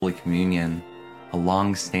Holy Communion, a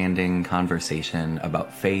long-standing conversation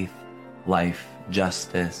about faith, life,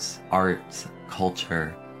 justice, arts,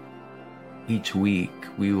 culture. Each week,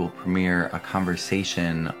 we will premiere a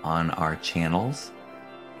conversation on our channels,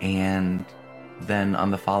 and then on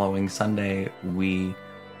the following Sunday, we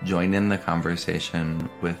join in the conversation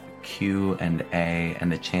with Q&A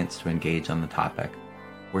and a chance to engage on the topic.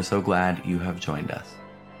 We're so glad you have joined us.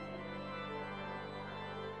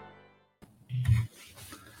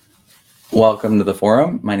 Welcome to the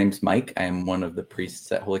forum. My name's Mike. I am one of the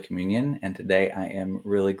priests at Holy Communion, and today I am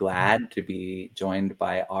really glad to be joined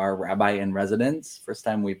by our rabbi in residence. First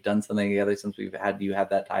time we've done something together since we've had you have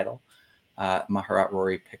that title, Maharat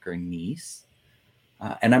Rory Picker-Neiss.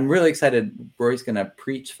 And I'm really excited. Rory's going to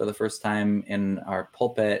preach for the first time in our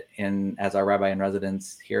pulpit as our rabbi in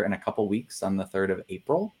residence here in a couple weeks on the 3rd of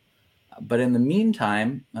April. But in the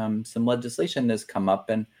meantime, some legislation has come up,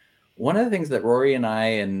 and one of the things that Rory and I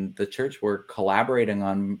and the church were collaborating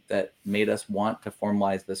on that made us want to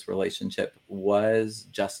formalize this relationship was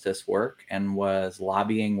justice work and was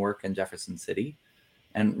lobbying work in Jefferson City.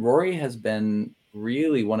 And Rory has been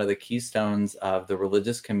really one of the keystones of the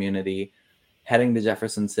religious community heading to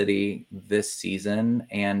Jefferson City this season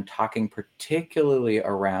and talking particularly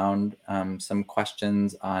around some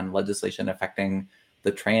questions on legislation affecting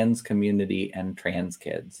the trans community and trans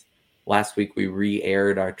kids. Last week, we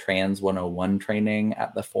re-aired our Trans 101 training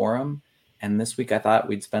at the forum. And this week, I thought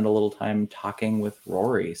we'd spend a little time talking with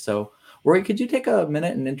Rory. So, Rory, could you take a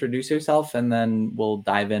minute and introduce yourself, and then we'll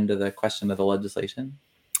dive into the question of the legislation?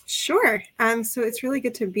 Sure. So it's really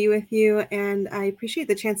good to be with you, and I appreciate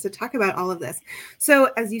the chance to talk about all of this. So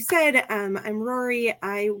as you said, I'm Rory.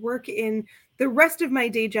 I work in the rest of my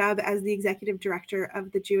day job as the executive director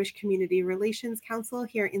of the Jewish Community Relations Council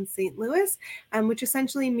here in St. Louis, which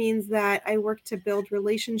essentially means that I work to build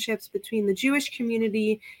relationships between the Jewish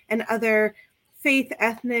community and other faith,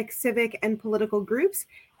 ethnic, civic, and political groups.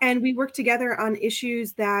 And we work together on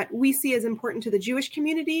issues that we see as important to the Jewish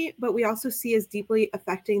community, but we also see as deeply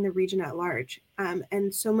affecting the region at large.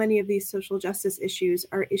 And so many of these social justice issues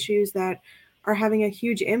are issues that are having a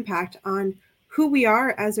huge impact on who we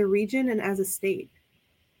are as a region and as a state.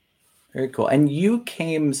 Very cool. And you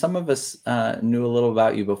came, some of us knew a little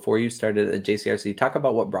about you before you started at JCRC. Talk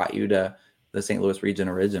about what brought you to the St. Louis region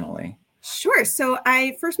originally. Sure. So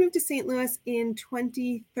I first moved to St. Louis in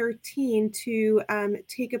 2013 to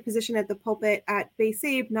take a position at the pulpit at Beis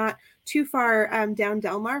Abe, not too far down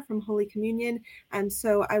Delmar from Holy Communion.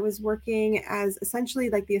 So I was working as essentially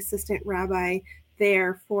like the assistant rabbi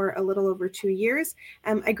there for a little over 2 years.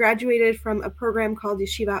 I graduated from a program called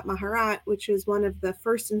Yeshivat Maharat, which is one of the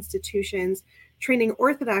first institutions training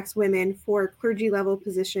Orthodox women for clergy level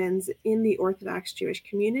positions in the Orthodox Jewish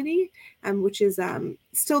community, which is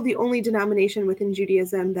still the only denomination within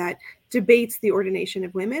Judaism that debates the ordination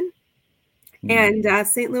of women. And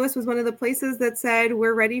St. Louis was one of the places that said,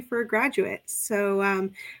 we're ready for a graduate. So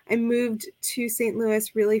I moved to St.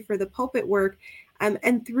 Louis really for the pulpit work.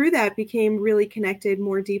 And through that became really connected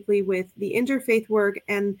more deeply with the interfaith work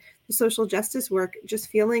and the social justice work, just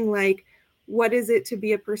feeling like, what is it to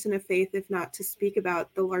be a person of faith if not to speak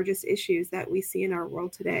about the largest issues that we see in our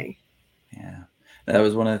world today? Yeah, that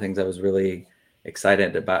was one of the things I was really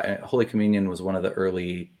excited about. Holy Communion was one of the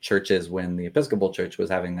early churches when the Episcopal Church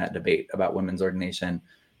was having that debate about women's ordination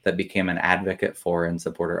that became an advocate for and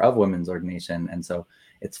supporter of women's ordination. And so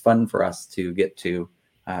it's fun for us to get to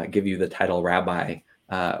give you the title rabbi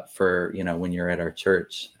for, when you're at our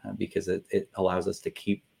church, because it allows us to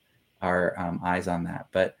keep our eyes on that.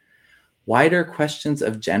 But wider questions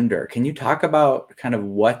of gender. Can you talk about kind of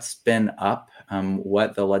what's been up,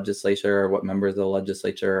 what the legislature or what members of the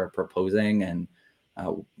legislature are proposing, and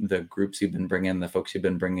the groups you've been bringing, the folks you've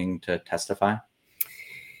been bringing to testify?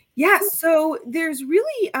 Yeah, so there's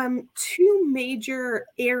really two major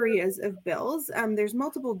areas of bills. There's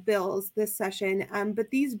multiple bills this session, but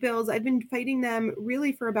these bills, I've been fighting them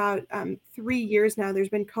really for about 3 years now. There's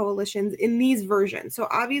been coalitions in these versions. So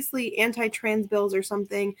obviously anti-trans bills are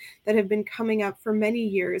something that have been coming up for many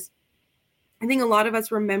years. I think a lot of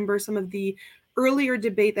us remember some of the earlier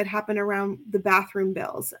debate that happened around the bathroom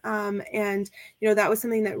bills. And that was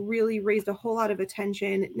something that really raised a whole lot of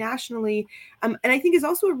attention nationally. And I think is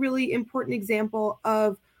also a really important example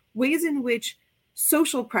of ways in which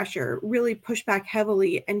social pressure really pushed back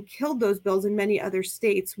heavily and killed those bills in many other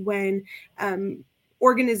states when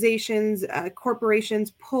organizations,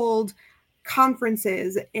 corporations pulled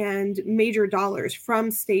conferences and major dollars from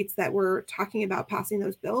states that were talking about passing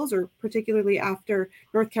those bills, or particularly after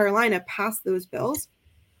North Carolina passed those bills.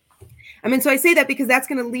 I mean, so I say that because that's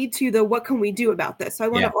going to lead to the what can we do about this? So I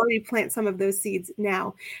want to already plant some of those seeds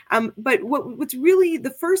now. But what's really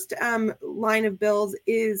the first line of bills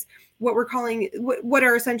is what we're calling what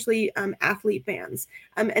are essentially athlete bans.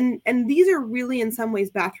 And these are really in some ways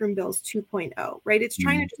bathroom bills 2.0, right? It's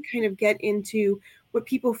trying to just kind of get into what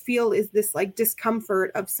people feel is this like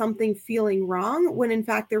discomfort of something feeling wrong when in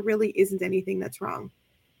fact there really isn't anything that's wrong.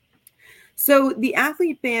 So the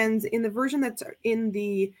athlete bans in the version that's in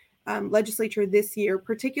the legislature this year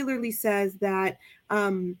particularly says that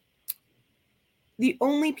the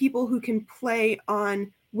only people who can play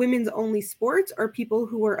on women's only sports are people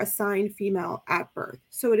who are assigned female at birth.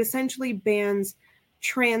 So it essentially bans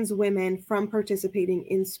trans women from participating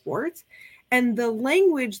in sports. And the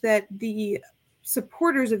language that the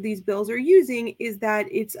supporters of these bills are using is that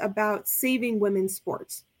it's about saving women's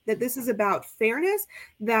sports, that this is about fairness,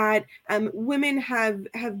 that women have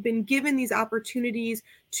been given these opportunities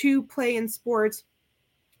to play in sports.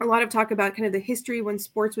 A lot of talk about kind of the history when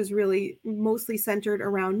sports was really mostly centered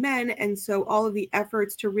around men. And so all of the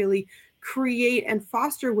efforts to really create and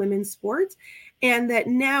foster women's sports, and that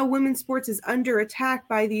now women's sports is under attack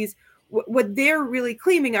by these what they're really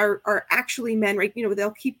claiming are actually men, right? You know,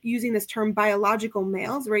 they'll keep using this term biological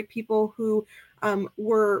males, right? People who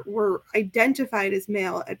were identified as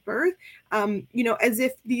male at birth, you know, as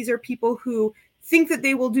if these are people who think that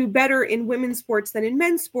they will do better in women's sports than in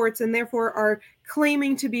men's sports, and therefore are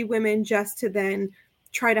claiming to be women just to then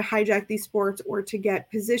try to hijack these sports or to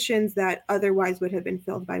get positions that otherwise would have been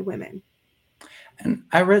filled by women. And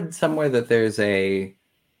I read somewhere that there's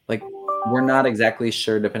we're not exactly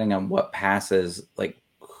sure, depending on what passes, like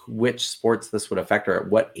which sports this would affect or at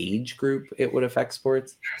what age group it would affect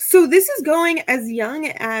sports. So this is going as young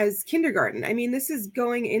as kindergarten. I mean, this is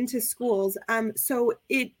going into schools. So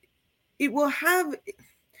it will have,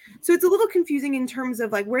 so it's a little confusing in terms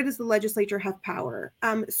of like, where does the legislature have power?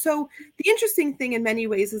 So the interesting thing in many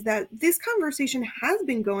ways is that this conversation has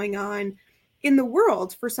been going on in the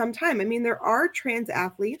world for some time. I mean, there are trans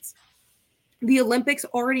athletes. The Olympics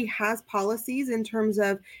already has policies in terms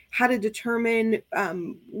of how to determine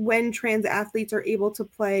when trans athletes are able to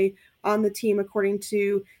play on the team according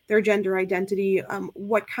to their gender identity,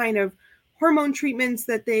 what kind of hormone treatments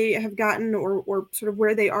that they have gotten, or sort of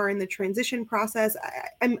where they are in the transition process.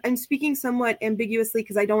 I'm speaking somewhat ambiguously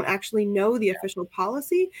because I don't actually know the official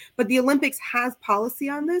policy, but the Olympics has policy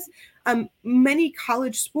on this. Many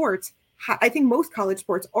college sports, I think most college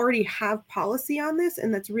sports already have policy on this,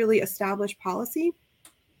 and that's really established policy.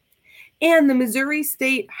 And the Missouri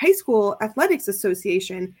State High School Athletics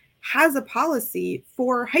Association has a policy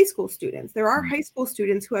for high school students. There are high school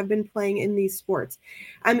students who have been playing in these sports.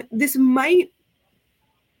 This might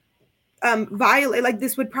violate, like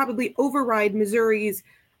this would probably override Missouri's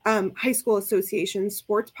high school association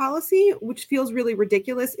sports policy, which feels really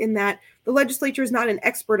ridiculous in that the legislature is not an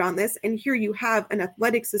expert on this. And here you have an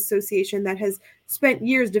athletics association that has spent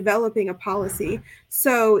years developing a policy.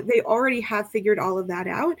 So they already have figured all of that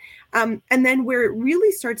out. And then where it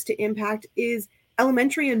really starts to impact is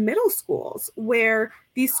elementary and middle schools, where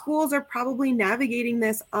these schools are probably navigating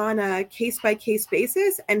this on a case-by-case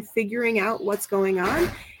basis and figuring out what's going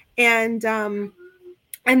on. And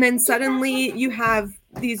then suddenly you have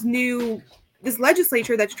this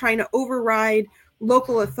legislature that's trying to override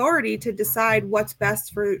local authority to decide what's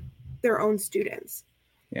best for their own students.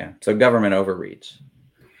 Yeah, so government overreach.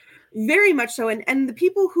 Very much so. And the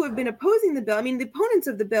people who have been opposing the bill, I mean, the opponents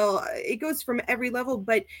of the bill, it goes from every level.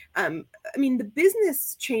 But I mean, the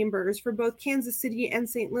business chambers for both Kansas City and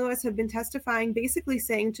St. Louis have been testifying, basically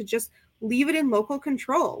saying to just leave it in local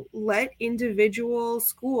control. Let individual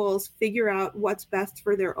schools figure out what's best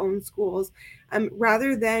for their own schools,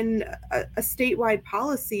 rather than a statewide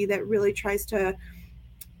policy that really tries to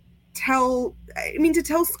tell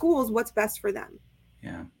schools what's best for them.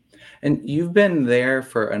 Yeah. And you've been there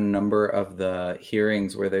for a number of the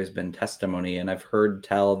hearings where there's been testimony, and I've heard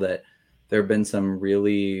tell that there have been some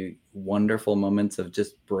really wonderful moments of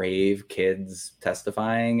just brave kids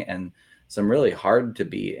testifying and some really hard to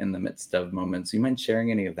be in the midst of moments. You mind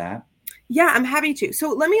sharing any of that? Yeah, I'm happy to. So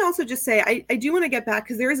let me also just say, I do want to get back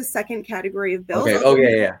because there is a second category of bills. Okay.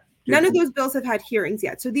 Okay. Yeah. None of those bills have had hearings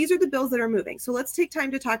yet. So these are the bills that are moving. So let's take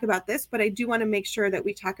time to talk about this, but I do want to make sure that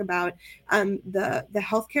we talk about the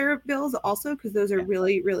healthcare bills also, because those are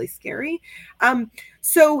really, really scary.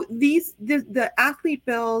 So the athlete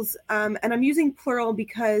bills, and I'm using plural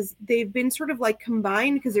because they've been sort of like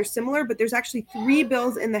combined because they're similar, but there's actually 3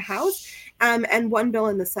 bills in the House and 1 bill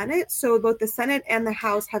in the Senate. So both the Senate and the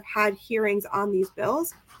House have had hearings on these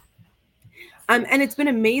bills. And it's been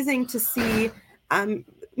amazing to see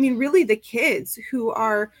really the kids who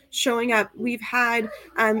are showing up. We've had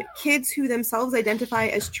kids who themselves identify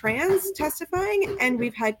as trans testifying, and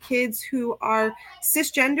we've had kids who are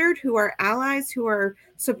cisgendered, who are allies, who are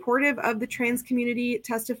supportive of the trans community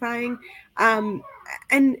testifying.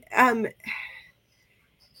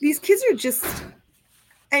 These kids are just,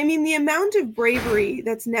 the amount of bravery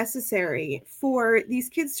that's necessary for these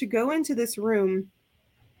kids to go into this room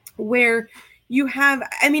where you have,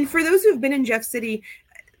 for those who've been in Jeff City,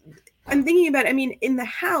 I'm thinking about, in the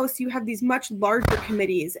House, you have these much larger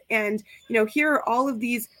committees, and, here are all of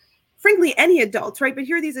these, frankly, any adults, right? But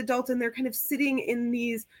here are these adults, and they're kind of sitting in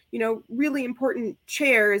these, really important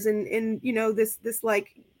chairs and in, this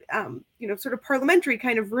like, sort of parliamentary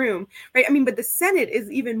kind of room, right? But the Senate is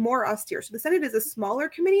even more austere. So the Senate is a smaller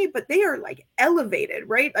committee, but they are like elevated,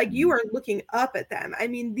 right? Like you are looking up at them.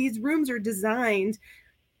 These rooms are designed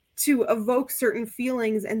to evoke certain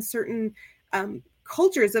feelings and certain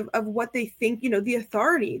cultures of what they think, the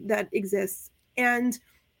authority that exists. And,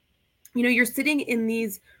 you're sitting in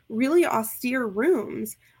these really austere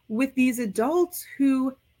rooms with these adults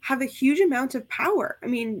who have a huge amount of power.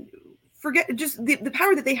 Forget just the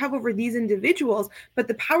power that they have over these individuals, but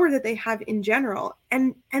the power that they have in general.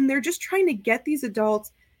 And they're just trying to get these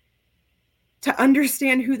adults to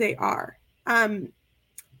understand who they are. And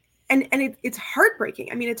it's heartbreaking.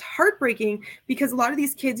 It's heartbreaking because a lot of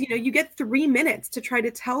these kids, you get 3 minutes to try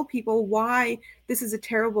to tell people why this is a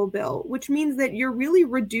terrible bill, which means that you're really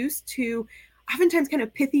reduced to oftentimes kind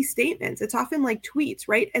of pithy statements. It's often like tweets,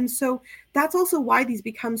 right? And so that's also why these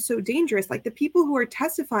become so dangerous. Like the people who are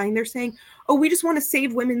testifying, they're saying, oh, we just want to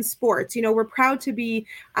save women's sports. We're proud to be,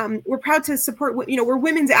 we're proud to support, we're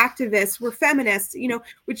women's activists, we're feminists,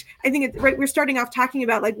 which I think it's right. We're starting off talking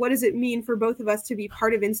about like, what does it mean for both of us to be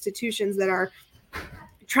part of institutions that are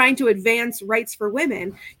trying to advance rights for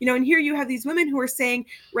women, and here you have these women who are saying,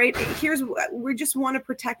 right, we just want to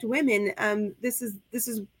protect women. This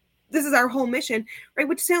is our whole mission, right?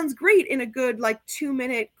 Which sounds great in a good, like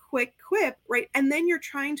 2-minute quick quip, right? And then you're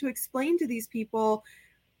trying to explain to these people,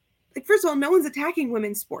 like, first of all, no one's attacking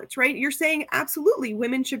women's sports, right? You're saying absolutely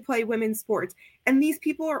women should play women's sports. And these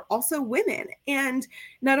people are also women. And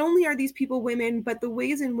not only are these people women, but the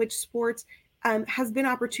ways in which sports has been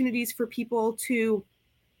opportunities for people to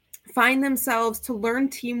find themselves, to learn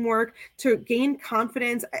teamwork, to gain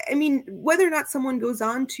confidence. Whether or not someone goes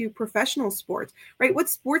on to professional sports, right? What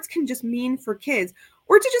sports can just mean for kids,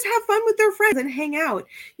 or to just have fun with their friends and hang out.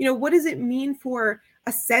 What does it mean for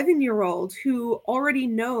a 7-year-old who already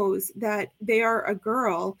knows that they are a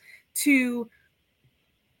girl to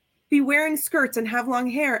be wearing skirts and have long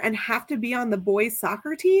hair and have to be on the boys'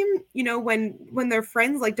 soccer team, when their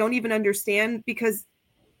friends like don't even understand because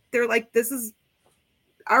they're like, this is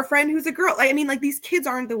our friend who's a girl. Like these kids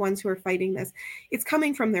aren't the ones who are fighting this. It's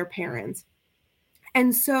coming from their parents.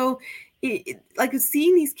 And so like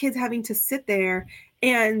seeing these kids having to sit there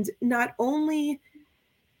and not only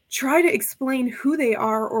try to explain who they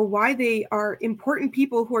are or why they are important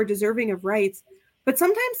people who are deserving of rights, but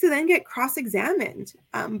sometimes to then get cross-examined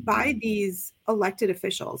by these elected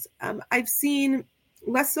officials. I've seen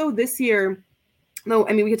less so this year, though,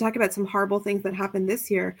 we could talk about some horrible things that happened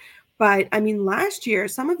this year. But last year,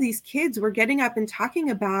 some of these kids were getting up and talking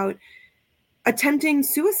about attempting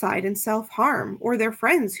suicide and self-harm, or their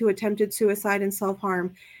friends who attempted suicide and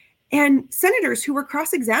self-harm, and senators who were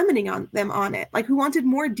cross-examining them on it, like who wanted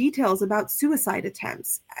more details about suicide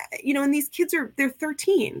attempts. And these kids they're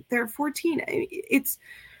 13, they're 14.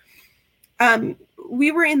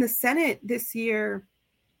 We were in the Senate this year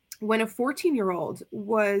when a 14-year-old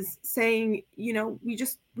was saying, we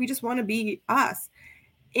just want to be us.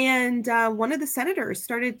 And one of the senators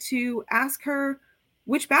started to ask her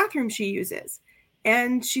which bathroom she uses.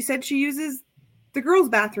 And she said she uses the girls'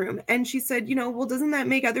 bathroom. And she said, well, doesn't that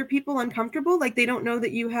make other people uncomfortable? Like they don't know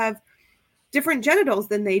that you have different genitals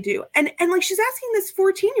than they do. And like she's asking this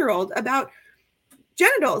 14-year-old about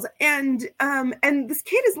genitals. And this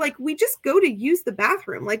kid is like, we just go to use the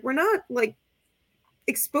bathroom. Like we're not like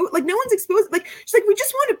exposed, like no one's exposed. Like she's like, we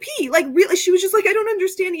just want to pee. Like really, she was just like, I don't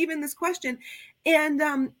understand even this question. And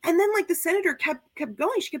then like the senator kept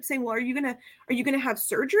going. She kept saying, well, are you gonna have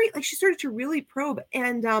surgery? Like she started to really probe.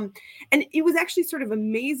 And it was actually sort of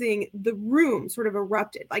amazing. The room sort of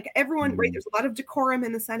erupted. Like everyone, right? There's a lot of decorum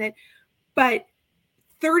in the Senate, but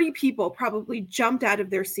 30 people probably jumped out of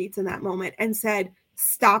their seats in that moment and said,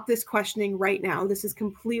 stop this questioning right now. This is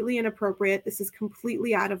completely inappropriate. This is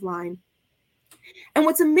completely out of line. And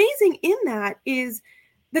what's amazing in that is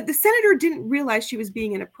that the senator didn't realize she was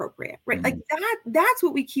being inappropriate, right? Like that's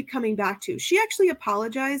what we keep coming back to. She actually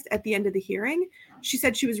apologized at the end of the hearing. She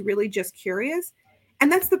said she was really just curious.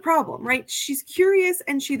 And that's the problem, right? She's curious,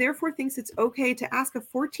 and she therefore thinks it's okay to ask a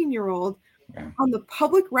 14-year-old on the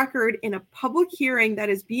public record in a public hearing that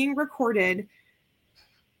is being recorded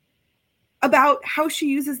about how she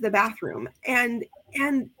uses the bathroom. And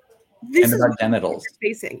this is about genitals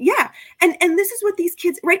facing. Yeah. And this is what these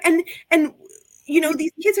kids, right? And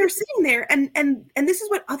these kids are sitting there, and this is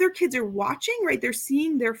what other kids are watching, right? They're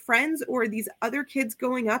seeing their friends or these other kids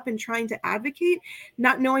going up and trying to advocate,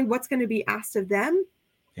 not knowing what's going to be asked of them.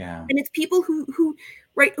 Yeah. And it's people who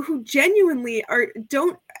genuinely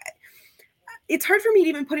don't. It's hard for me to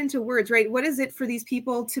even put into words, right? What is it for these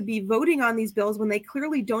people to be voting on these bills when they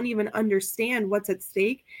clearly don't even understand what's at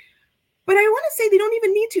stake? But I want to say they don't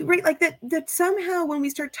even need to, right? Like that somehow when we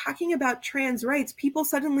start talking about trans rights, people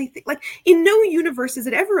suddenly think, like, in no universe is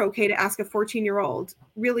it ever okay to ask a 14-year-old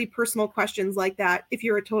really personal questions like that if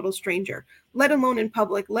you're a total stranger, let alone in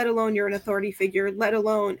public, let alone you're an authority figure, let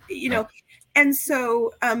alone, and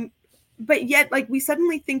so, but yet, like, we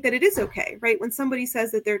suddenly think that it is okay, right? When somebody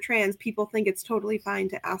says that they're trans, people think it's totally fine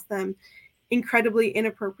to ask them incredibly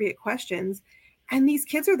inappropriate questions. And these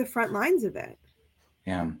kids are the front lines of it.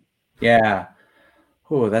 Yeah. Yeah.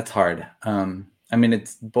 Oh, that's hard. I mean,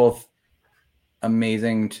 it's both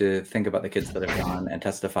amazing to think about the kids that have gone and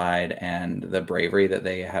testified and the bravery that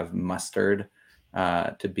they have mustered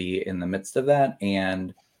to be in the midst of that.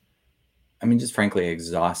 And I mean, just frankly,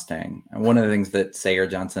 exhausting. And one of the things that Sayer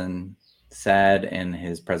Johnson said in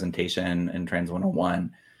his presentation in Trans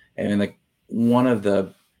 101, I mean, like, one of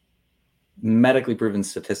the medically proven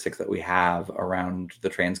statistics that we have around the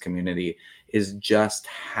trans community is just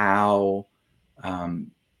how,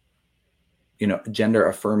 gender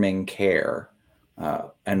affirming care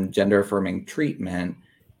and gender affirming treatment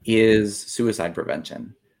is suicide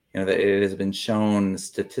prevention. That it has been shown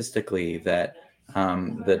statistically that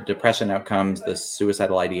the depression outcomes, the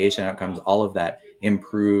suicidal ideation outcomes, all of that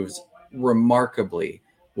improves remarkably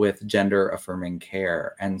with gender affirming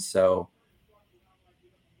care. And so,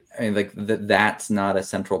 I mean, like, that's not a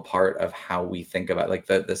central part of how we think about, like,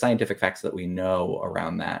 the scientific facts that we know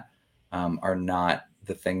around that are not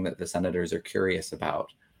the thing that the senators are curious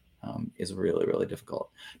about. Is really, really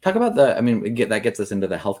difficult. Talk about that gets us into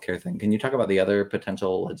the healthcare thing. Can you talk about the other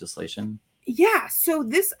potential legislation? Yeah. So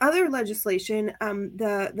this other legislation,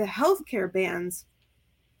 the healthcare bans,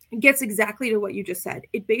 gets exactly to what you just said.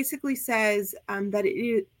 It basically says that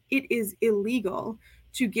it is illegal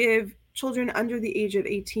to give children under the age of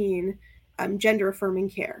 18 gender affirming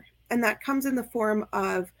care. And that comes in the form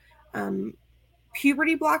of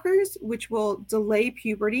puberty blockers, which will delay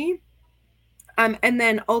puberty. And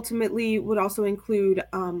then ultimately would also include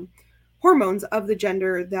hormones of the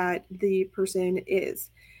gender that the person is.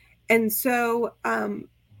 And so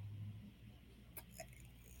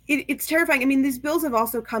it's terrifying. I mean, these bills have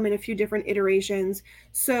also come in a few different iterations.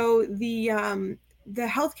 So the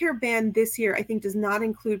healthcare ban this year, I think, does not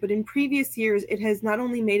include, but in previous years, it has not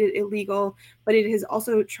only made it illegal, but it has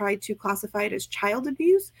also tried to classify it as child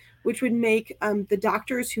abuse, which would make the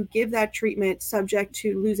doctors who give that treatment subject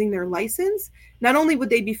to losing their license. Not only would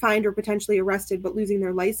they be fined or potentially arrested, but losing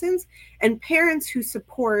their license. And parents who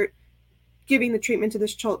support giving the treatment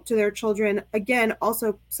to their children, again,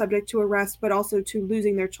 also subject to arrest, but also to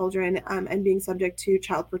losing their children and being subject to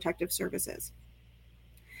child protective services.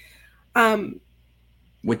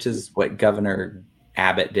 Which is what Governor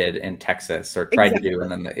Abbott did in Texas, or tried to do,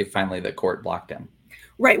 and then finally the court blocked him.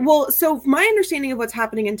 Right. Well, so my understanding of what's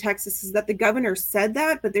happening in Texas is that the governor said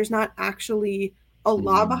that, but there's not actually a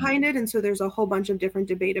law behind it. And so there's a whole bunch of different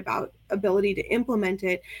debate about ability to implement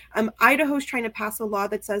it. Idaho's trying to pass a law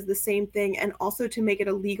that says the same thing, and also to make it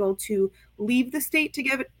illegal to leave the state to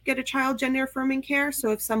get a child gender affirming care.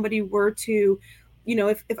 So if somebody were to,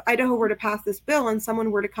 if Idaho were to pass this bill and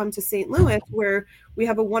someone were to come to St. Louis, where we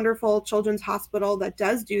have a wonderful children's hospital that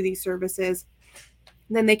does do these services,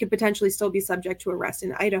 then they could potentially still be subject to arrest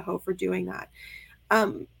in Idaho for doing that.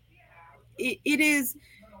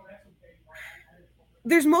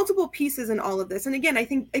 There's multiple pieces in all of this. And again, I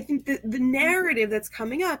think the narrative that's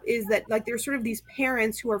coming up is that, like, there's sort of these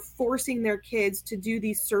parents who are forcing their kids to do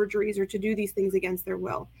these surgeries or to do these things against their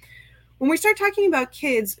will. When we start talking about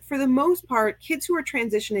kids, for the most part, kids who are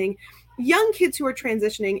transitioning, young kids who are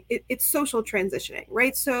transitioning, it's social transitioning,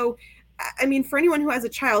 right? So, I mean, for anyone who has a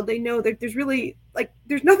child, they know that there's really, like,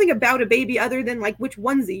 there's nothing about a baby other than, like, which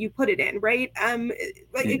onesie you put it in, right?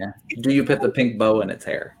 Do you put the pink bow in its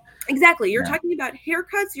hair? Exactly. You're talking about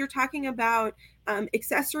haircuts, you're talking about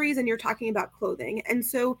accessories, and you're talking about clothing. And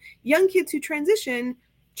so young kids who transition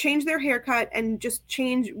change their haircut and just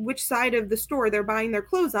change which side of the store they're buying their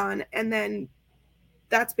clothes on, and then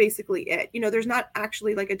that's basically it. There's not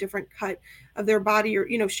actually like a different cut of their body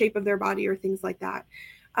or, shape of their body or things like that.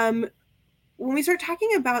 When we start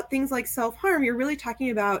talking about things like self-harm, you're really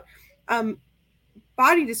talking about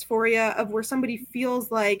body dysphoria, of where somebody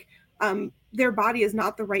feels like their body is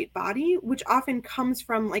not the right body, which often comes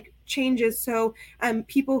from like changes. So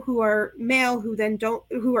people who are male who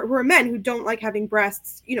are men who don't like having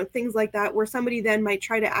breasts, things like that, where somebody then might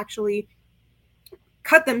try to actually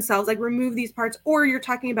cut themselves, like remove these parts. Or you're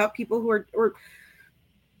talking about people who are or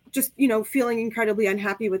just, feeling incredibly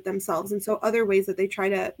unhappy with themselves. And so other ways that they try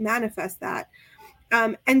to manifest that.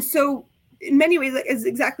 And so in many ways, is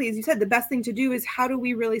exactly as you said, the best thing to do is how do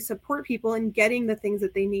we really support people in getting the things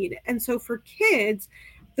that they need? And so for kids,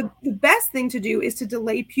 the best thing to do is to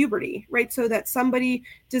delay puberty, right? So that somebody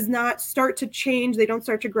does not start to change. They don't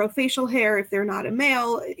start to grow facial hair if they're not a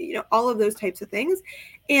male, all of those types of things.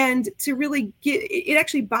 And to really it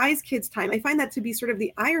actually buys kids time. I find that to be sort of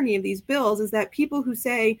the irony of these bills, is that people who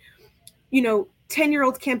say,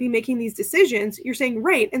 10-year-olds can't be making these decisions, you're saying,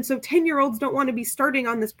 right. And so 10-year-olds don't want to be starting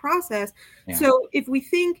on this process. Yeah. So if we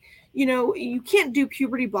think, you can't do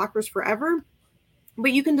puberty blockers forever,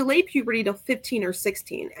 but you can delay puberty till 15 or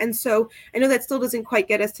 16. And so I know that still doesn't quite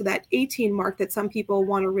get us to that 18 mark that some people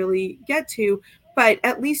want to really get to, but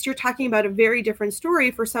at least you're talking about a very different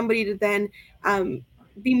story for somebody to then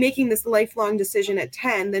be making this lifelong decision at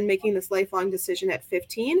 10, then making this lifelong decision at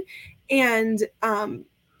 15. And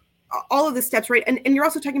all of the steps, right? And you're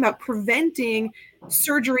also talking about preventing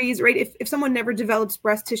surgeries, right? If someone never develops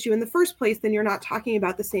breast tissue in the first place, then you're not talking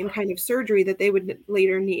about the same kind of surgery that they would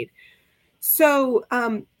later need. So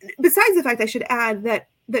besides the fact, I should add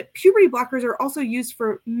that puberty blockers are also used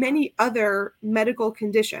for many other medical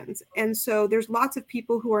conditions. And so there's lots of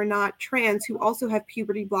people who are not trans who also have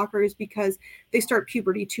puberty blockers because they start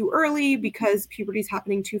puberty too early, because puberty is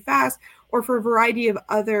happening too fast, or for a variety of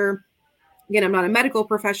other, again, I'm not a medical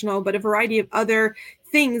professional, but a variety of other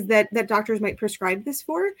things that doctors might prescribe this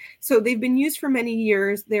for. So they've been used for many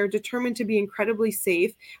years. They're determined to be incredibly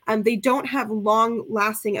safe. They don't have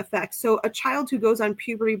long-lasting effects. So a child who goes on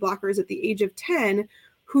puberty blockers at the age of 10,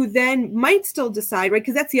 who then might still decide, right?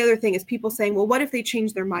 Because that's the other thing, is people saying, well, what if they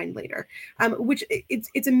change their mind later? Which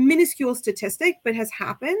it's a minuscule statistic, but has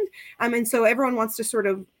happened. And so everyone wants to sort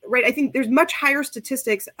of, right? I think there's much higher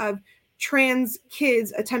statistics of trans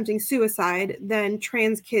kids attempting suicide than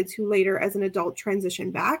trans kids who later as an adult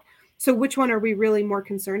transition back. So which one are we really more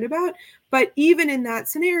concerned about? But even in that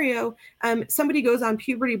scenario, somebody goes on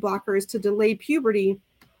puberty blockers to delay puberty.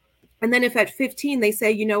 And then if at 15 they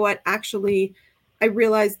say, you know what, actually, I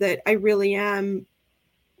realize that I really am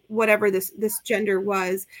whatever this gender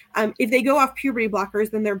was. If they go off puberty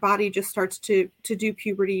blockers, then their body just starts to do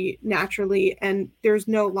puberty naturally, and there's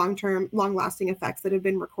no long-lasting effects that have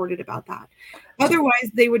been recorded about that.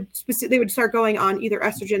 Otherwise, they would start going on either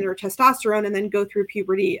estrogen or testosterone, and then go through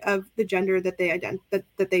puberty of the gender that they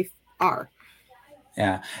that they are.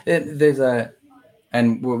 Yeah,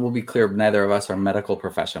 and we'll be clear, neither of us are medical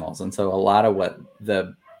professionals, and so a lot of what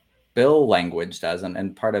the bill language does,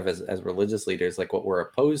 and part of as religious leaders, like what we're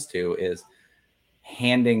opposed to is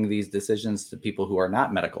handing these decisions to people who are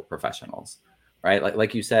not medical professionals, right?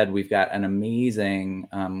 Like you said, we've got an amazing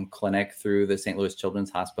clinic through the St. Louis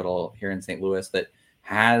Children's Hospital here in St. Louis that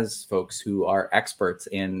has folks who are experts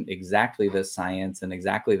in exactly this science and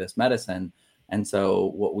exactly this medicine. And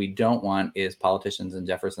so what we don't want is politicians in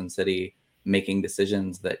Jefferson City making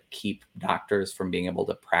decisions that keep doctors from being able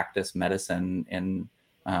to practice medicine and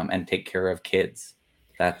take care of kids.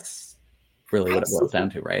 That's really what it boils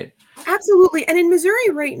down to, right? Absolutely. And in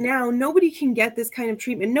Missouri right now, nobody can get this kind of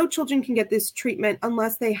treatment. No children can get this treatment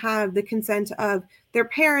unless they have the consent of their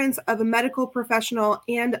parents, of a medical professional,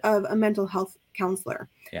 and of a mental health counselor.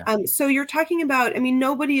 Yeah. So you're talking about,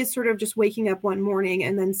 nobody is sort of just waking up one morning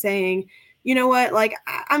and then saying, you know what, like,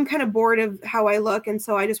 I'm kind of bored of how I look, and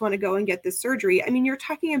so I just want to go and get this surgery. You're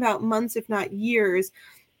talking about months, if not years,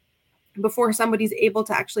 before somebody's able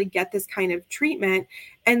to actually get this kind of treatment.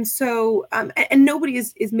 And so, and nobody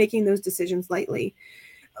is making those decisions lightly.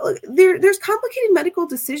 There's complicated medical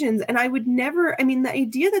decisions. And I would never, the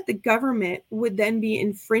idea that the government would then be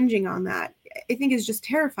infringing on that, I think is just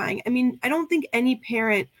terrifying. I don't think any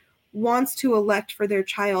parent wants to elect for their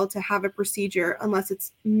child to have a procedure unless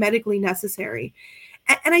it's medically necessary.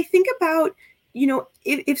 And I think about,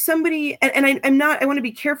 if somebody, and I want to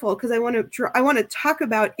be careful because I want to talk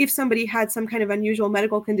about if somebody had some kind of unusual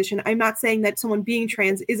medical condition. I'm not saying that someone being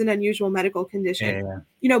trans is an unusual medical condition,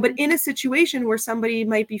 but in a situation where somebody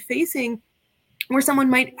might be facing, where someone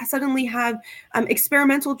might suddenly have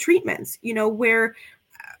experimental treatments, where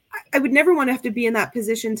I would never want to have to be in that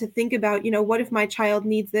position to think about, what if my child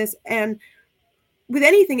needs this? And with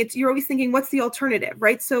anything, you're always thinking, what's the alternative,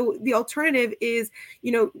 right? So the alternative is,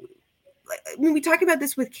 when we talk about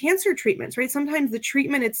this with cancer treatments, right? Sometimes the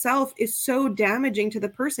treatment itself is so damaging to the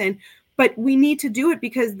person, but we need to do it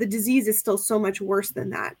because the disease is still so much worse than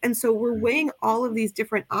that. And so we're weighing all of these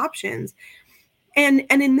different options. And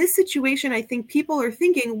in this situation, I think people are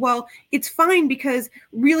thinking, well, it's fine because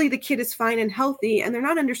really the kid is fine and healthy, and they're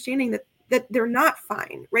not understanding that they're not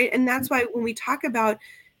fine, right? And that's why when we talk about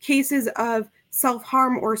cases of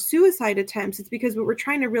self-harm or suicide attempts, it's because what we're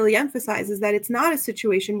trying to really emphasize is that it's not a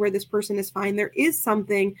situation where this person is fine. There is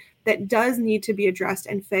something that does need to be addressed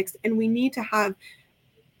and fixed, and we need to have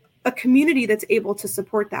a community that's able to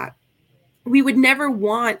support that. We would never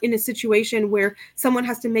want, in a situation where someone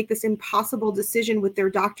has to make this impossible decision with their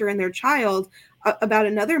doctor and their child about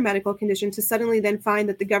another medical condition, to suddenly then find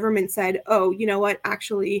that the government said, oh, you know what,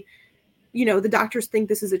 actually, the doctors think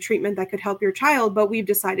this is a treatment that could help your child, but we've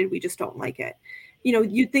decided we just don't like it.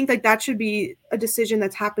 You'd think like that should be a decision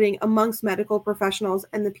that's happening amongst medical professionals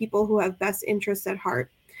and the people who have best interests at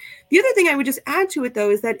heart. The other thing I would just add to it, though,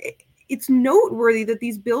 is that it's noteworthy that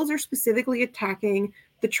these bills are specifically attacking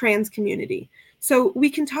the trans community. So we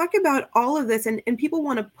can talk about all of this, and people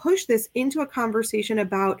want to push this into a conversation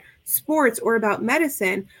about sports or about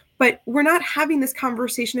medicine, but we're not having this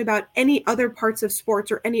conversation about any other parts of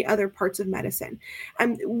sports or any other parts of medicine.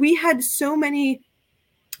 We had so many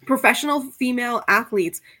professional female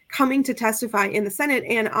athletes coming to testify in the Senate,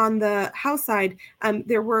 and on the House side,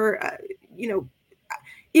 there were,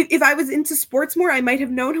 if I was into sports more, I might have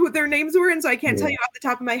known who their names were. And so I can't tell you off the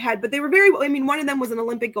top of my head, but they were one of them was an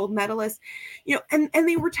Olympic gold medalist, and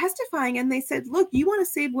they were testifying, and they said, look, you want to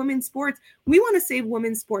save women's sports. We want to save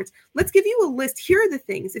women's sports. Let's give you a list. Here are the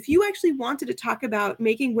things. If you actually wanted to talk about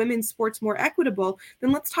making women's sports more equitable,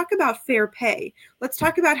 then let's talk about fair pay. Let's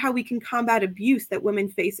talk about how we can combat abuse that women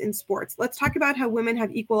face in sports. Let's talk about how women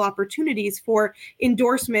have equal opportunities for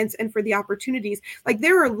endorsements and for the opportunities. Like,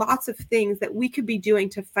 there are lots of things that we could be doing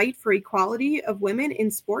to fight for equality of women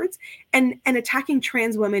in sports, and attacking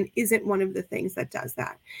trans women isn't one of the things that does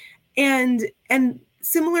that. And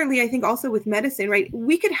similarly, I think also with medicine, right?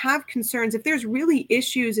 We could have concerns if there's really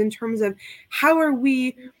issues in terms of how are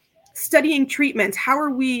we studying treatments, how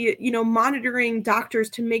are we, monitoring doctors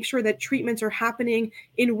to make sure that treatments are happening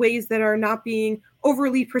in ways that are not being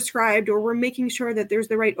overly prescribed, or we're making sure that there's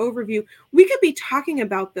the right overview. We could be talking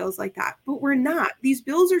about bills like that, but we're not. These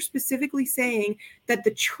bills are specifically saying that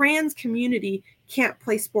the trans community can't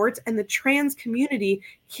play sports and the trans community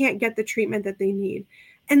can't get the treatment that they need.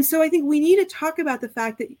 And so I think we need to talk about the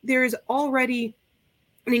fact that there is already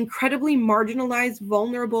an incredibly marginalized,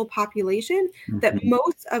 vulnerable population that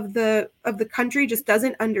most of the country just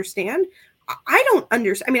doesn't understand. I don't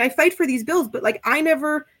understand. I mean, I fight for these bills, but like, I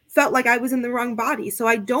never felt like I was in the wrong body. So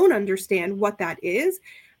I don't understand what that is.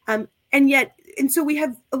 And so we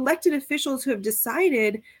have elected officials who have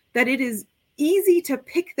decided that it is easy to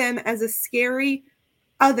pick them as a scary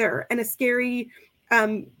other and a scary,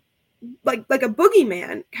 like a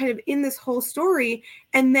boogeyman kind of in this whole story,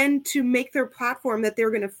 and then to make their platform that they're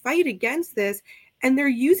going to fight against this, and they're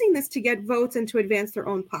using this to get votes and to advance their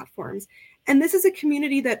own platforms. And this is a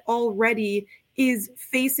community that already is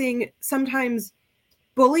facing sometimes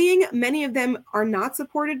bullying. Many of them are not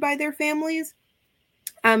supported by their families.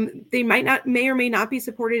 They may or may not be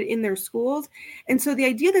supported in their schools. And so the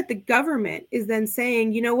idea that the government is then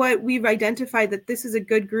saying, you know what, we've identified that this is a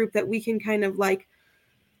good group that we can kind of like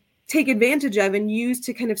take advantage of and use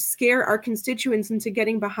to kind of scare our constituents into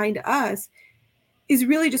getting behind us, is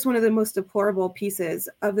really just one of the most deplorable pieces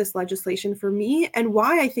of this legislation for me, and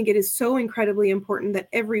why I think it is so incredibly important that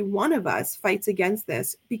every one of us fights against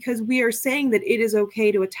this, because we are saying that it is okay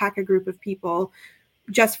to attack a group of people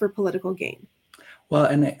just for political gain. Well,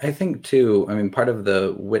 and I think too, I mean, part of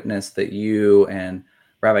the witness that you and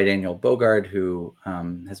Rabbi Daniel Bogard, who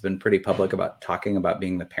has been pretty public about talking about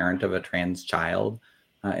being the parent of a trans child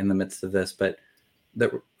in the midst of this, but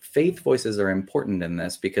the faith voices are important in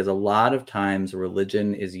this, because a lot of times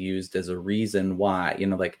religion is used as a reason why,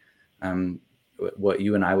 like what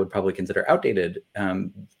you and I would probably consider outdated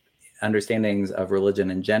understandings of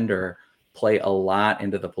religion and gender play a lot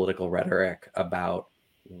into the political rhetoric about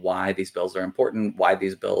why these bills are important, why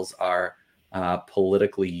these bills are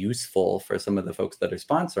politically useful for some of the folks that are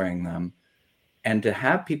sponsoring them. And to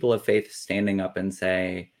have people of faith standing up and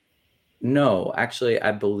say, no, actually,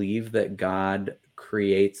 I believe that God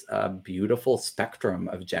creates a beautiful spectrum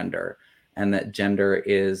of gender, and that gender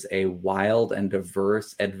is a wild and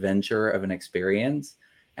diverse adventure of an experience,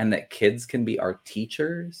 and that kids can be our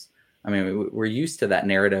teachers, I mean, we're used to that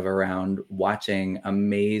narrative around watching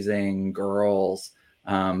amazing girls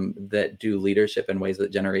that do leadership in ways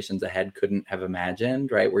that generations ahead couldn't have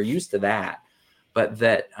imagined, right? We're used to that. But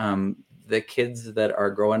that the kids that are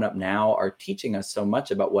growing up now are teaching us so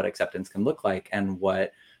much about what acceptance can look like and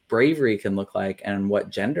what bravery can look like and what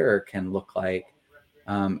gender can look like.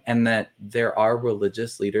 And that there are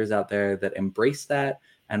religious leaders out there that embrace that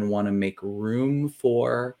and want to make room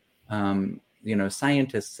for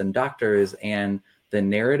scientists and doctors and the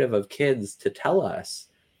narrative of kids to tell us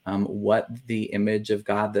what the image of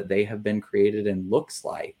God that they have been created in looks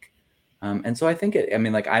like. And so I think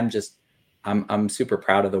I'm super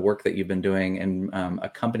proud of the work that you've been doing in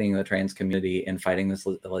accompanying the trans community in fighting this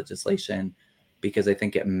legislation, because I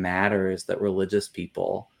think it matters that religious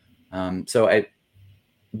people.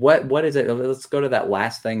 What is it? Let's go to that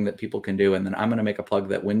last thing that people can do, and then I'm going to make a plug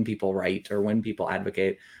that when people write or when people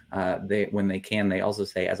advocate, when they also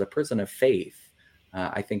say, as a person of faith,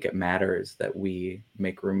 I think it matters that we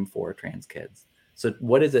make room for trans kids. So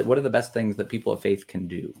what is it? What are the best things that people of faith can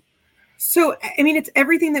do? So, I mean, it's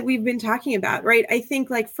everything that we've been talking about, right? I think,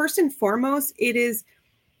 like, first and foremost, it's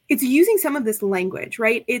using some of this language,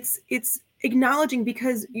 right? It's acknowledging,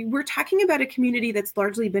 because we're talking about a community that's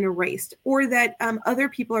largely been erased, or that other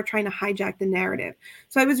people are trying to hijack the narrative.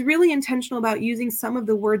 So I was really intentional about using some of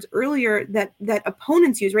the words earlier that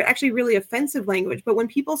opponents use, right? Actually really offensive language. But when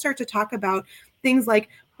people start to talk about things like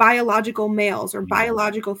biological males or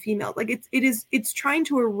biological females, like it's trying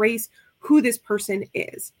to erase who this person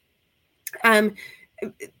is. Some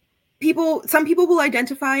people will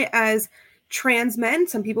identify as trans men.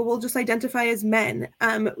 Some people will just identify as men,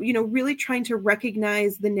 really trying to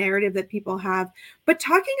recognize the narrative that people have, but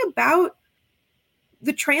talking about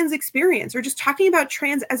the trans experience, or just talking about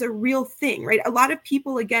trans as a real thing, right? A lot of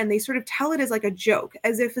people, again, they sort of tell it as like a joke,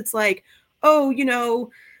 as if it's like, oh,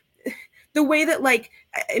 the way that, like,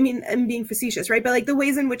 I mean, I'm being facetious, right? But like the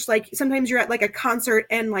ways in which, like, sometimes you're at like a concert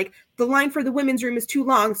and like the line for the women's room is too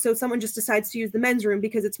long, so someone just decides to use the men's room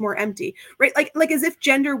because it's more empty, right? Like as if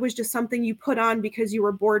gender was just something you put on because you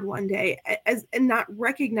were bored one day, and not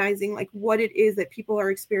recognizing like what it is that people are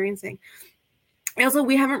experiencing. Also,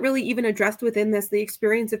 we haven't really even addressed within this the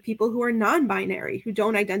experience of people who are non-binary, who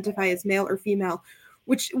don't identify as male or female,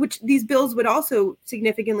 which these bills would also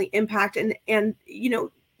significantly impact, and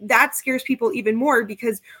that scares people even more,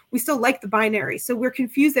 because we still like the binary. So we're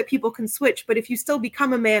confused that people can switch, but if you still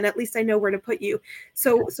become a man, at least I know where to put you.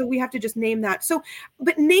 So we have to just name that. So,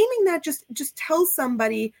 but naming that just tells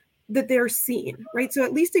somebody that they're seen, right? So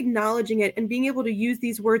at least acknowledging it and being able to use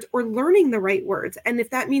these words, or learning the right words. And if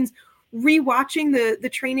that means rewatching the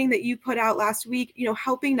training that you put out last week,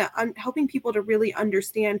 helping people to really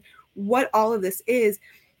understand what all of this is,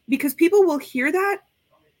 because people will hear that.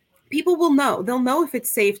 People will know. They'll know if it's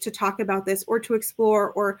safe to talk about this or to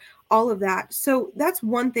explore, or all of that. So that's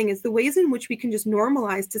one thing, is the ways in which we can just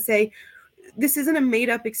normalize to say, this isn't a made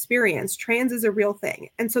up experience. Trans is a real thing.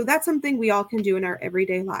 And so that's something we all can do in our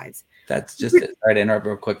everyday lives. That's just it. Sorry to interrupt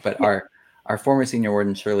real quick, but our former senior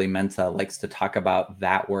warden, Shirley Mensah, likes to talk about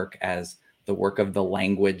that work as the work of the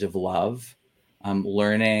language of love.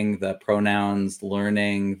 Learning the pronouns,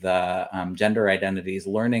 learning the gender identities,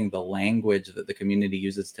 learning the language that the community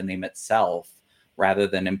uses to name itself, rather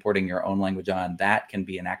than importing your own language on, that can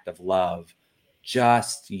be an act of love.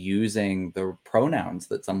 Just using the pronouns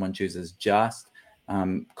that someone chooses, just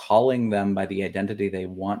calling them by the identity they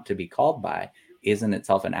want to be called by, is in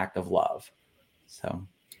itself an act of love. So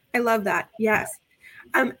I love that. Yes.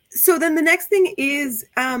 So then the next thing is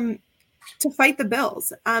to fight the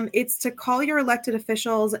bills. It's to call your elected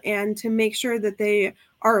officials and to make sure that they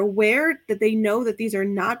are aware, that they know that these are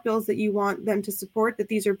not bills that you want them to support, that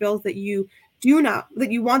these are bills that you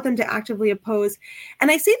want them to actively oppose.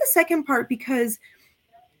 And I say the second part because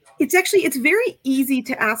it's very easy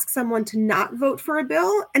to ask someone to not vote for a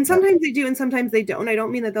bill. And sometimes they do, and sometimes they don't. I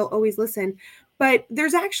don't mean that they'll always listen, but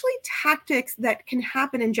there's actually tactics that can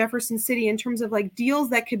happen in Jefferson City in terms of like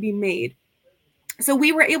deals that could be made. So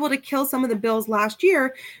we were able to kill some of the bills last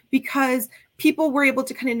year because people were able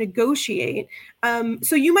to kind of negotiate.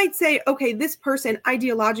 So you might say, okay, this person,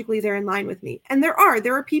 ideologically, they're in line with me. And there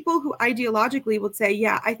are people who ideologically would say,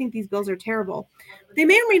 yeah, I think these bills are terrible. They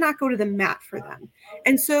may or may not go to the mat for them.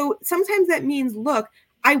 And so sometimes that means, look,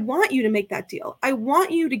 I want you to make that deal. I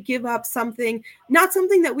want you to give up something, not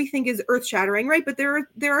something that we think is earth shattering, right? But there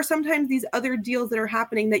are sometimes these other deals that are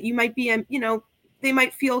happening that you might be, they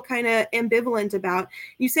might feel kind of ambivalent about.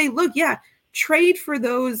 You say, look, yeah, trade for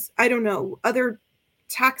those, I don't know, other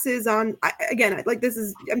taxes on, again, like this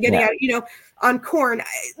is, I'm getting at, on corn,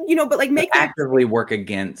 but like make that actively work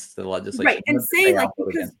against the legislation. Right. And say like,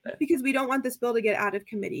 because we don't want this bill to get out of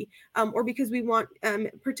committee, or because we want,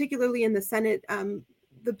 particularly in the Senate,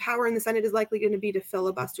 the power in the Senate is likely going to be to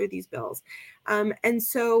filibuster these bills. And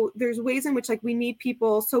so there's ways in which like we need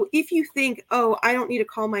people. So if you think, oh, I don't need to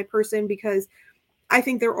call my person because I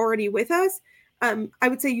think they're already with us, I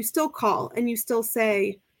would say you still call and you still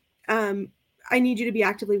say, I need you to be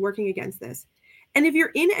actively working against this. And if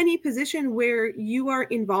you're in any position where you are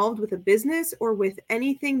involved with a business or with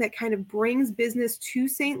anything that kind of brings business to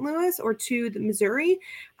St. Louis or to the Missouri,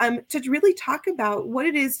 to really talk about what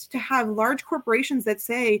it is to have large corporations that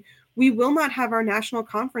say, we will not have our national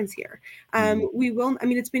conference here. We will, I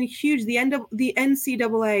mean, it's been huge. The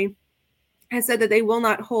NCAA has said that they will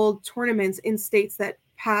not hold tournaments in states that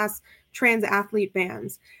pass trans athlete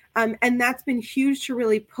bans. And that's been huge to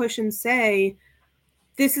really push and say,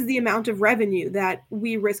 this is the amount of revenue that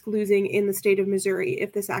we risk losing in the state of Missouri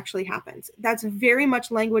if this actually happens. That's very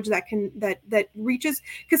much language that reaches,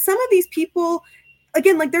 because some of these people,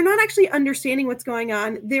 again, like they're not actually understanding what's going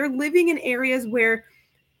on. They're living in areas where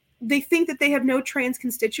they think that they have no trans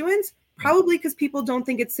constituents, probably because people don't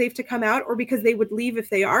think it's safe to come out, or because they would leave if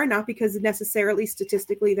they are, not because necessarily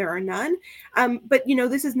statistically there are none. But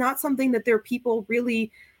this is not something that their people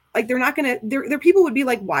really, like, they're not going to, their people would be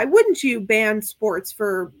like, why wouldn't you ban sports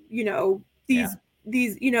for, these,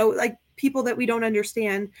 like people that we don't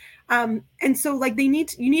understand. And so like you need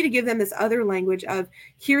to give them this other language of,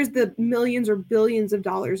 here's the millions or billions of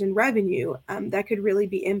dollars in revenue that could really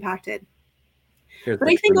be impacted. But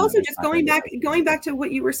I think also just going back to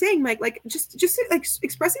what you were saying, Mike, like just like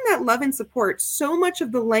expressing that love and support. So much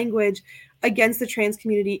of the language against the trans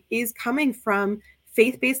community is coming from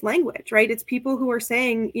faith-based language, right? It's people who are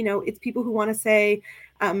saying, it's people who want to say,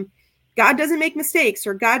 God doesn't make mistakes,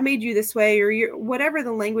 or God made you this way, or whatever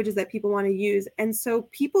the language is that people want to use. And so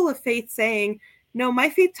people of faith saying, no, my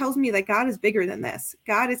faith tells me that God is bigger than this.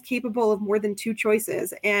 God is capable of more than two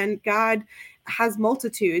choices, and God has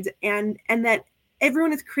multitudes, and that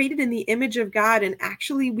everyone is created in the image of God. And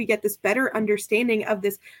actually we get this better understanding of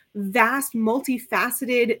this vast,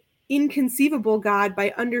 multifaceted, inconceivable God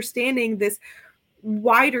by understanding this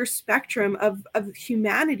wider spectrum of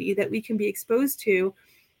humanity that we can be exposed to,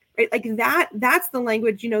 right? Like that's the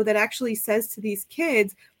language, that actually says to these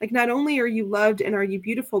kids, like, not only are you loved and are you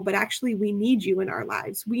beautiful, but actually we need you in our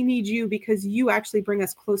lives. We need you because you actually bring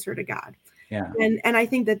us closer to God. Yeah. And I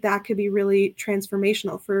think that could be really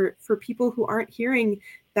transformational for people who aren't hearing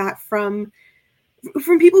that from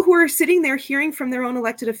people who are sitting there hearing from their own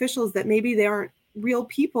elected officials that maybe they aren't real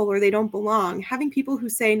people or they don't belong. Having people who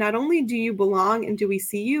say, not only do you belong and do we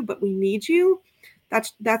see you, but we need you,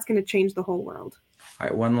 that's going to change the whole world. All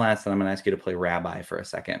right, one last, and I'm going to ask you to play rabbi for a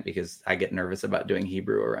second, because I get nervous about doing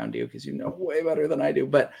Hebrew around you because you know way better than I do.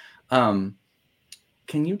 But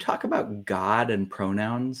can you talk about God and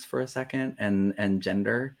pronouns for a second, and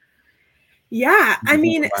gender? Yeah, I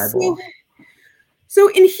mean, so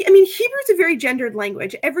Hebrew is a very gendered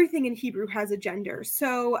language. Everything in Hebrew has a gender.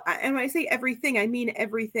 So, and when I say everything, I mean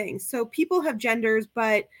everything. So people have genders,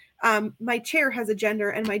 but my chair has a gender,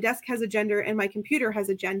 and my desk has a gender, and my computer has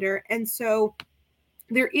a gender. And so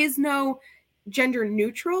there is no gender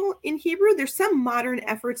neutral in Hebrew. There's some modern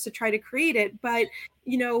efforts to try to create it, but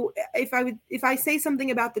if I say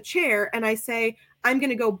something about the chair and I say I'm going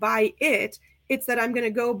to go buy it, it's that I'm going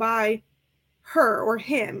to go buy her or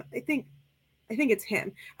him. I think it's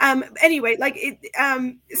him. Anyway, like it.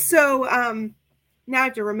 Now I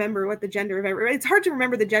have to remember what the gender of everything. It's hard to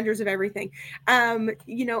remember the genders of everything.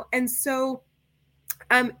 And so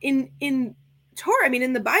in Torah, I mean,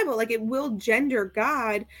 in the Bible, like it will gender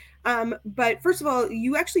God. But first of all,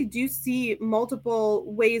 you actually do see multiple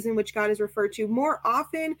ways in which God is referred to. More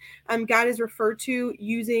often, God is referred to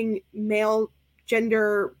using male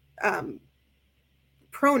gender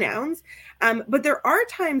pronouns. But there are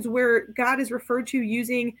times where God is referred to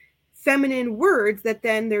using feminine words that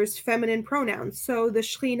then there's feminine pronouns. So the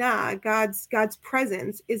Shekhinah, God's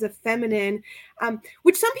presence, is a feminine,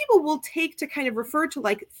 which some people will take to kind of refer to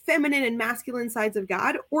like feminine and masculine sides of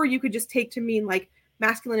God, or you could just take to mean like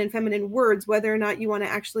masculine and feminine words, whether or not you want to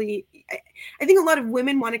actually, I think a lot of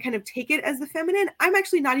women want to kind of take it as the feminine. I'm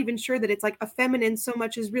actually not even sure that it's like a feminine so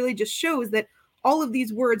much as really just shows that all of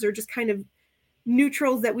these words are just kind of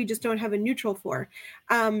neutrals that we just don't have a neutral for.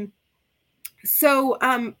 So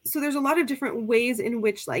there's a lot of different ways in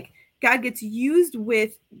which like God gets used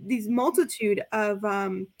with these multitude of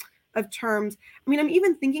terms. I mean, I'm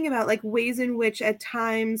even thinking about like ways in which at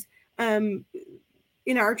times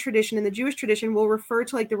in our tradition, in the Jewish tradition, will refer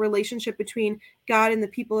to like the relationship between God and the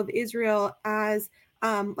people of Israel as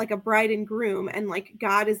like a bride and groom, and like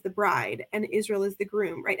God is the bride and Israel is the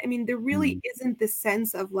groom, right? I mean, there really isn't this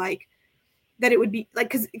sense of like that it would be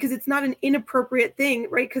like, because it's not an inappropriate thing,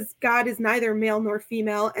 right? Because God is neither male nor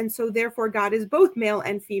female, and so therefore God is both male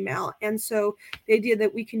and female. And so the idea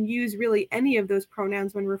that we can use really any of those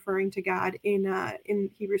pronouns when referring to God in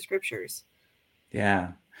Hebrew scriptures.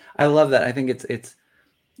 Yeah, I love that. I think it's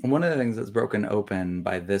one of the things that's broken open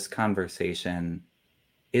by this conversation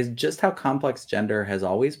is just how complex gender has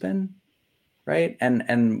always been, right?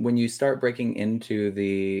 And when you start breaking into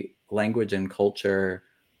the language and culture,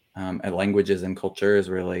 and languages and cultures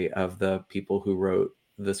really of the people who wrote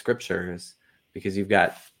the scriptures, because you've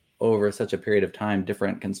got over such a period of time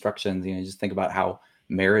different constructions. You know, just think about how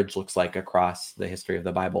marriage looks like across the history of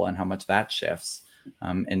the Bible and how much that shifts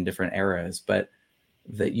in different eras. But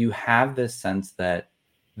that you have this sense that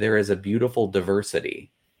there is a beautiful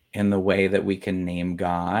diversity in the way that we can name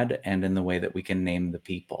God and in the way that we can name the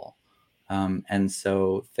people. And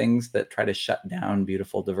so things that try to shut down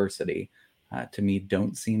beautiful diversity to me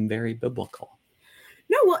don't seem very biblical.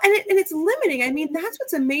 No, well, and it's limiting. I mean, that's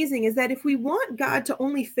what's amazing is that if we want God to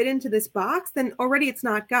only fit into this box, then already it's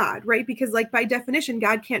not God, right? Because like by definition,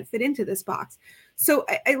 God can't fit into this box. So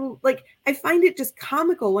I find it just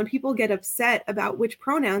comical when people get upset about which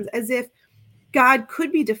pronouns, as if God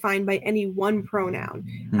could be defined by any one pronoun,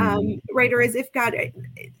 right? Or as if God,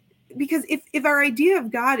 because if our idea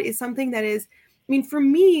of God is something that is, I mean, for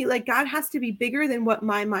me, like God has to be bigger than what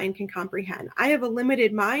my mind can comprehend. I have a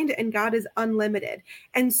limited mind and God is unlimited.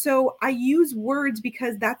 And so I use words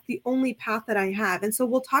because that's the only path that I have. And so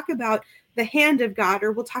we'll talk about the hand of God,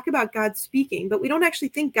 or we'll talk about God speaking, but we don't actually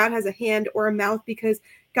think God has a hand or a mouth because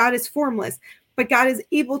God is formless. But God is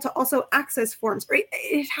able to also access forms, right?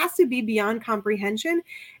 It has to be beyond comprehension.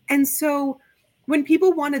 And so when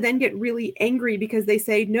people want to then get really angry because they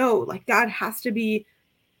say, no, like God has to be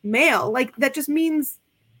male, like that just means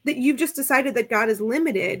that you've just decided that God is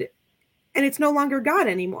limited and it's no longer God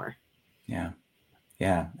anymore. Yeah.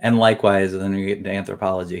 Yeah. And likewise, then you get into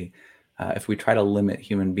anthropology. If we try to limit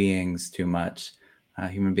human beings too much,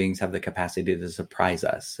 human beings have the capacity to surprise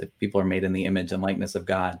us. If people are made in the image and likeness of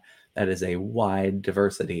God, that is a wide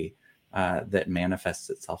diversity that manifests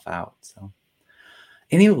itself out. So,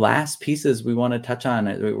 any last pieces we want to touch on?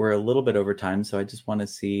 We're a little bit over time, so I just want to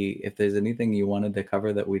see if there's anything you wanted to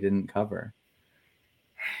cover that we didn't cover.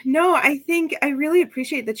 No, I think I really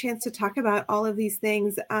appreciate the chance to talk about all of these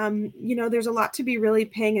things. There's a lot to be really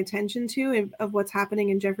paying attention to of what's happening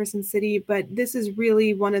in Jefferson City, but this is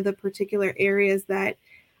really one of the particular areas that,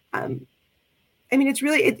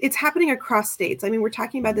 it's happening across states. I mean, we're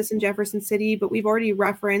talking about this in Jefferson City, but we've already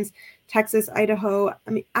referenced Texas, Idaho,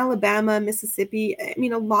 Alabama, Mississippi. I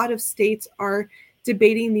mean, a lot of states are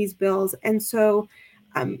debating these bills. And so,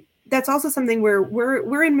 that's also something where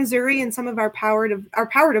we're in Missouri, and some of our power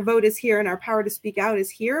to vote is here, and our power to speak out is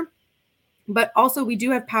here. But also we do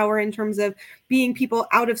have power in terms of being people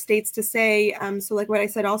out of states to say, so like what I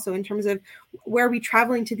said also in terms of where are we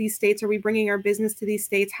traveling to these states? Are we bringing our business to these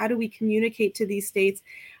states? How do we communicate to these states?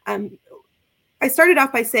 I started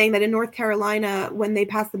off by saying that in North Carolina, when they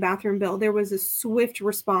passed the bathroom bill, there was a swift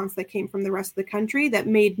response that came from the rest of the country that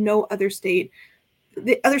made no other state.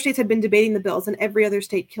 The other states had been debating the bills, and every other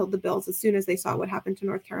state killed the bills as soon as they saw what happened to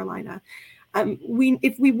North Carolina.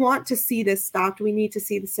 If we want to see this stopped, we need to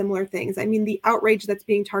see the similar things. I mean, the outrage that's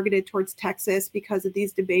being targeted towards Texas because of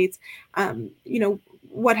these debates,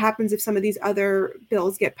 what happens if some of these other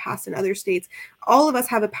bills get passed in other states? All of us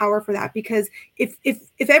have a power for that, because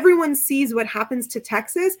if everyone sees what happens to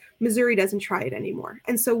Texas, Missouri doesn't try it anymore.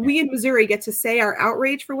 And so we in Missouri get to say our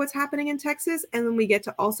outrage for what's happening in Texas, and then we get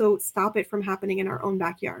to also stop it from happening in our own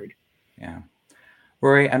backyard. Yeah.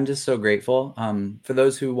 Rory, I'm just so grateful. For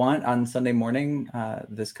those who want, on Sunday morning,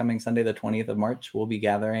 this coming Sunday, the 20th of March, we'll be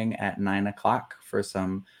gathering at 9:00 for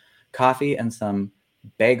some coffee and some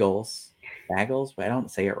bagels. Bagels? I don't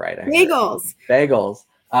say it right. Bagels.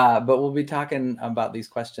 But we'll be talking about these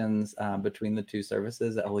questions between the two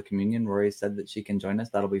services at Holy Communion. Rory said that she can join us.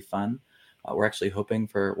 That'll be fun. We're actually hoping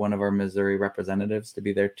for one of our Missouri representatives to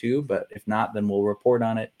be there too. But if not, then we'll report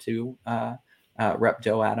on it too. Rep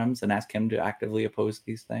Joe Adams and ask him to actively oppose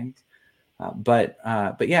these things. But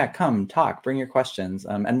yeah, come talk, bring your questions.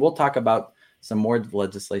 And we'll talk about some more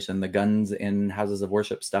legislation, the guns in houses of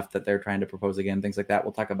worship stuff that they're trying to propose again, things like that.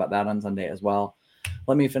 We'll talk about that on Sunday as well.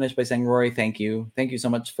 Let me finish by saying, Rory, thank you. Thank you so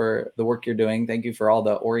much for the work you're doing. Thank you for all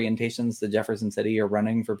the orientations that Jefferson City are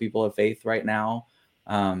running for people of faith right now.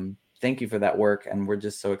 thank you for that work. And we're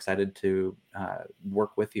just so excited to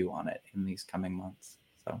work with you on it in these coming months.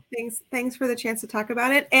 So thanks for the chance to talk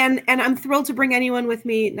about it. And I'm thrilled to bring anyone with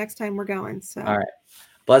me next time we're going. So all right.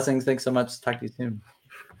 Blessings. Thanks so much. Talk to you soon.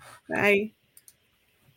 Bye.